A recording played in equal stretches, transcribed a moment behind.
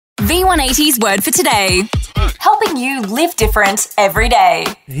V180's word for today. Helping you live different every day.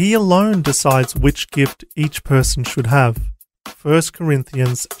 He alone decides which gift each person should have. 1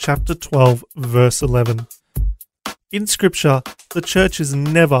 Corinthians chapter 12, verse 11. In Scripture, the church is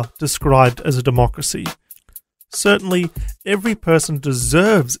never described as a democracy. Certainly, every person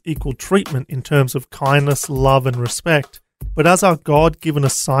deserves equal treatment in terms of kindness, love, and respect. But as our God-given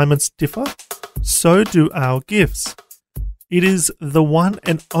assignments differ, so do our gifts. It is the one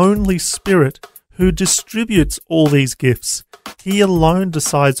and only Spirit who distributes all these gifts. He alone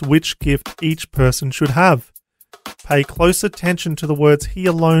decides which gift each person should have. Pay close attention to the words "He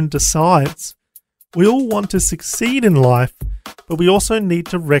alone decides." We all want to succeed in life, but we also need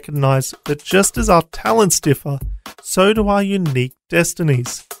to recognize that just as our talents differ, so do our unique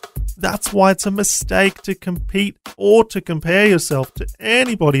destinies. That's why it's a mistake to compete or to compare yourself to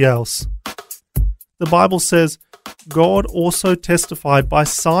anybody else. The Bible says, God also testified by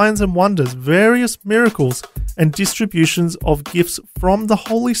signs and wonders, various miracles, and distributions of gifts from the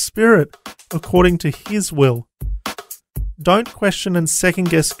Holy Spirit according to His will. Don't question and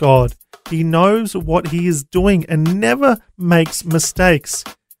second-guess God. He knows what He is doing and never makes mistakes.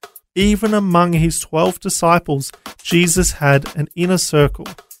 Even among His 12 disciples, Jesus had an inner circle.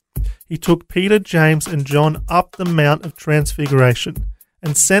 He took Peter, James, and John up the Mount of Transfiguration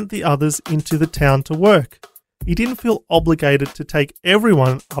and sent the others into the town to work. He didn't feel obligated to take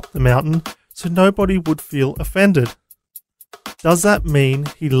everyone up the mountain so nobody would feel offended. Does that mean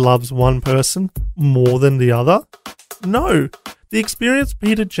He loves one person more than the other? No. The experience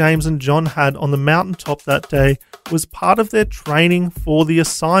Peter, James, and John had on the mountaintop that day was part of their training for the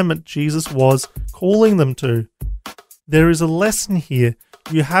assignment Jesus was calling them to. There is a lesson here.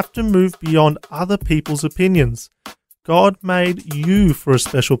 You have to move beyond other people's opinions. God made you for a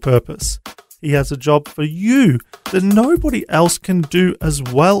special purpose. He has a job for you that nobody else can do as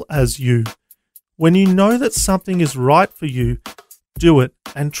well as you. When you know that something is right for you, do it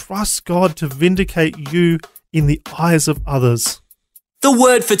and trust God to vindicate you in the eyes of others. The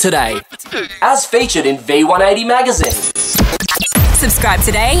word for today, as featured in V180 magazine. Subscribe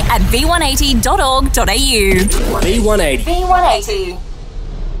today at v180.org.au. V180. V180.